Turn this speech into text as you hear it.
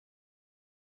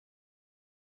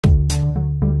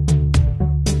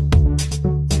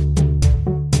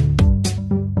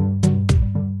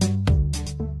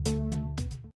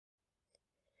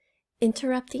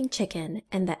Interrupting Chicken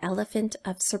and the Elephant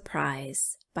of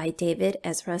Surprise by David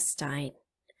Ezra Stein.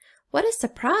 What a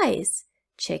surprise!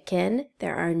 Chicken,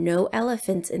 there are no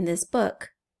elephants in this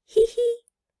book. Hee hee!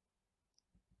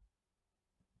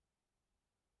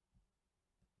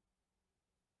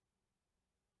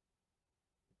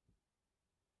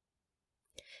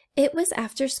 It was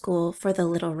after school for the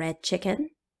little red chicken.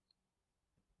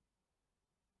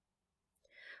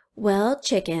 Well,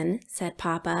 Chicken, said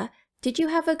Papa, did you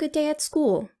have a good day at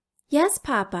school? Yes,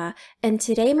 Papa, and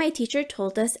today my teacher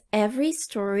told us every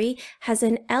story has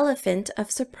an elephant of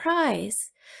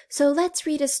surprise. So let's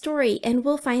read a story and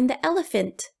we'll find the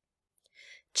elephant.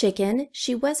 Chicken,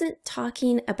 she wasn't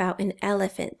talking about an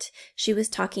elephant. She was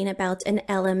talking about an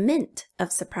element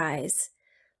of surprise.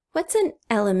 What's an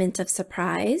element of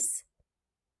surprise?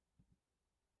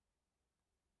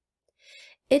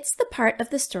 It's the part of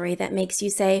the story that makes you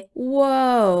say,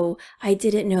 "Whoa, I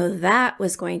didn't know that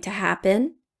was going to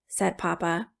happen," said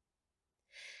Papa.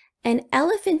 An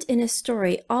elephant in a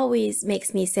story always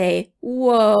makes me say,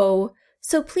 "Whoa."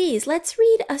 So please, let's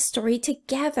read a story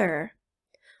together.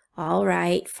 All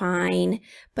right, fine,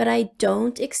 but I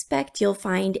don't expect you'll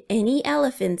find any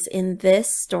elephants in this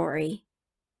story.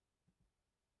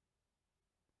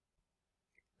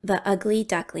 The Ugly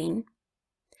Duckling.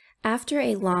 After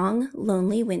a long,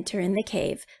 lonely winter in the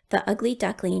cave, the ugly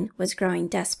duckling was growing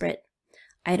desperate.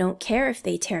 I don't care if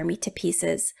they tear me to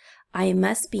pieces. I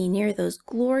must be near those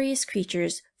glorious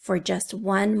creatures for just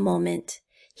one moment,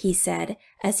 he said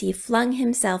as he flung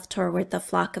himself toward the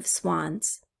flock of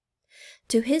swans.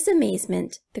 To his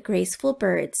amazement, the graceful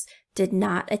birds did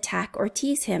not attack or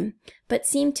tease him, but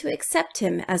seemed to accept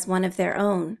him as one of their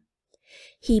own.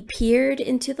 He peered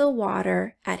into the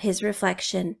water at his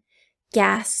reflection,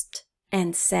 gasped,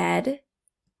 and said,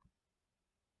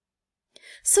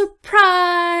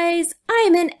 "Surprise!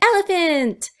 I'm an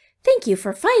elephant! Thank you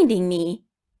for finding me."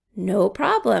 "No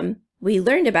problem. We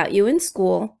learned about you in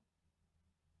school."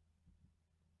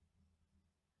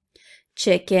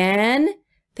 Chicken,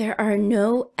 there are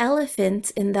no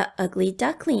elephants in the Ugly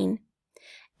Duckling.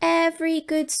 Every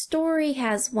good story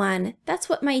has one. That's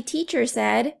what my teacher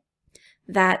said.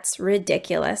 That's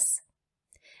ridiculous.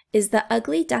 Is the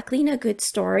Ugly Duckling a good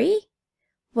story?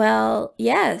 Well,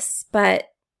 yes,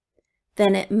 but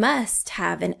then it must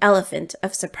have an elephant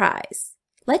of surprise.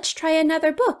 Let's try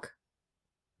another book.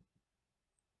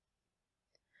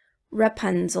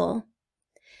 Rapunzel.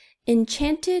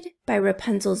 Enchanted by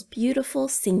Rapunzel's beautiful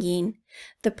singing,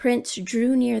 the prince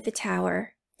drew near the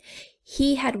tower.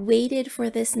 He had waited for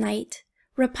this night.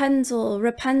 "Rapunzel,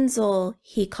 Rapunzel,"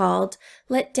 he called,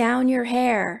 "let down your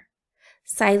hair."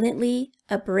 Silently,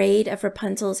 a braid of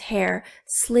Rapunzel's hair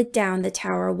slid down the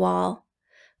tower wall.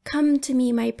 "Come to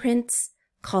me, my prince,"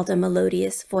 called a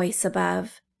melodious voice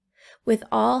above. With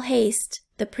all haste,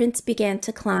 the prince began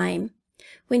to climb.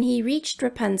 When he reached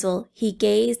Rapunzel, he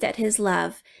gazed at his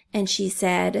love, and she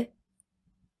said,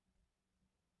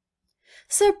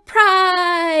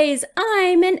 "Surprise!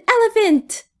 I'm an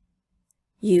elephant!"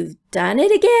 "You've done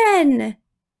it again!"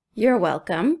 "You're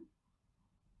welcome."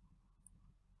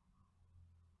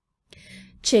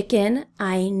 Chicken,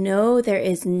 I know there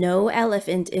is no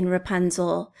elephant in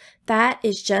Rapunzel. That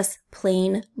is just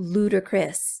plain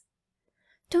ludicrous.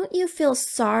 Don't you feel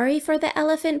sorry for the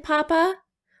elephant, Papa?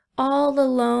 All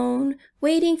alone,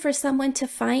 waiting for someone to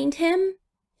find him?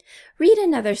 Read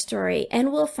another story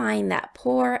and we'll find that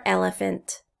poor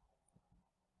elephant.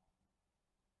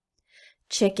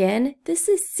 Chicken, this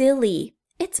is silly.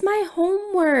 It's my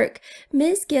homework.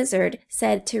 Ms. Gizzard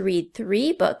said to read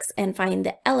 3 books and find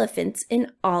the elephants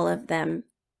in all of them.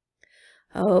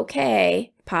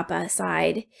 Okay, Papa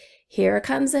sighed. Here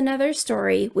comes another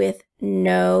story with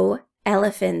no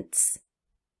elephants.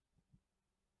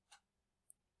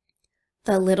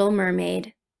 The Little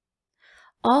Mermaid.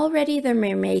 Already the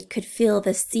mermaid could feel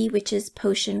the sea witch's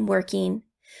potion working.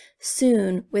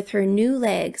 Soon, with her new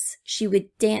legs, she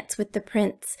would dance with the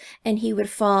prince, and he would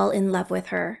fall in love with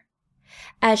her.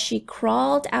 As she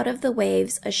crawled out of the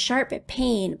waves, a sharp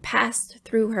pain passed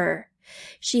through her.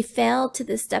 She fell to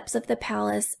the steps of the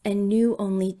palace and knew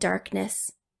only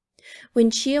darkness. When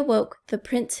she awoke, the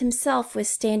prince himself was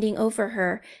standing over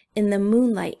her. In the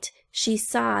moonlight, she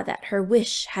saw that her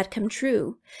wish had come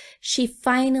true. She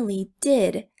finally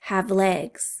did have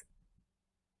legs.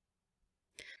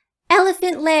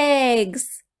 Elephant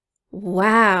legs!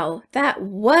 Wow, that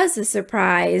was a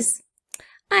surprise.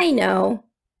 I know.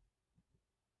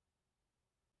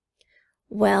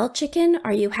 Well, Chicken,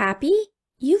 are you happy?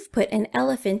 You've put an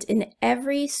elephant in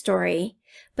every story.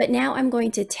 But now I'm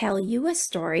going to tell you a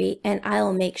story and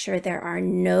I'll make sure there are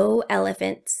no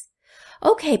elephants.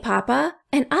 Okay, Papa,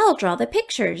 and I'll draw the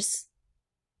pictures.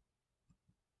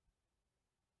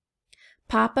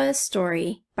 Papa's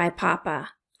Story by Papa.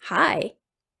 Hi.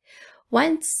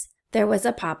 Once there was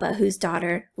a papa whose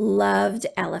daughter loved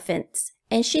elephants,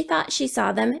 and she thought she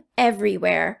saw them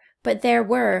everywhere, but there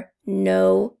were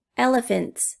no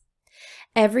elephants.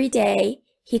 Every day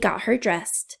he got her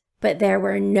dressed, but there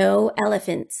were no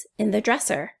elephants in the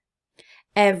dresser.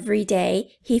 Every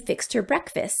day he fixed her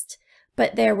breakfast,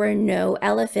 but there were no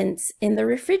elephants in the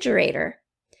refrigerator.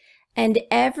 And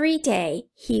every day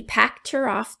he packed her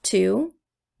off to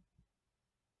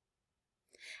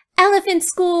Elephant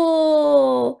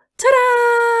School!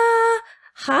 Ta-da!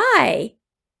 Hi!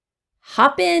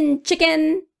 Hop in,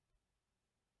 chicken!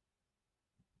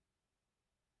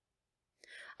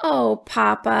 Oh,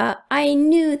 Papa, I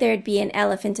knew there'd be an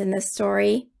elephant in this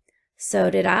story.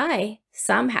 So did I,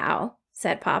 somehow,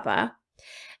 said Papa.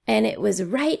 And it was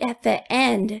right at the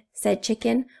end, said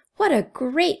Chicken. What a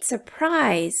great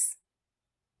surprise!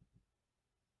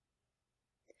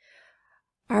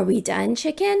 Are we done,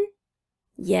 Chicken?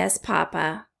 Yes,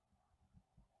 Papa.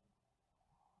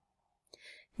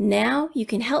 Now you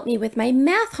can help me with my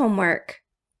math homework.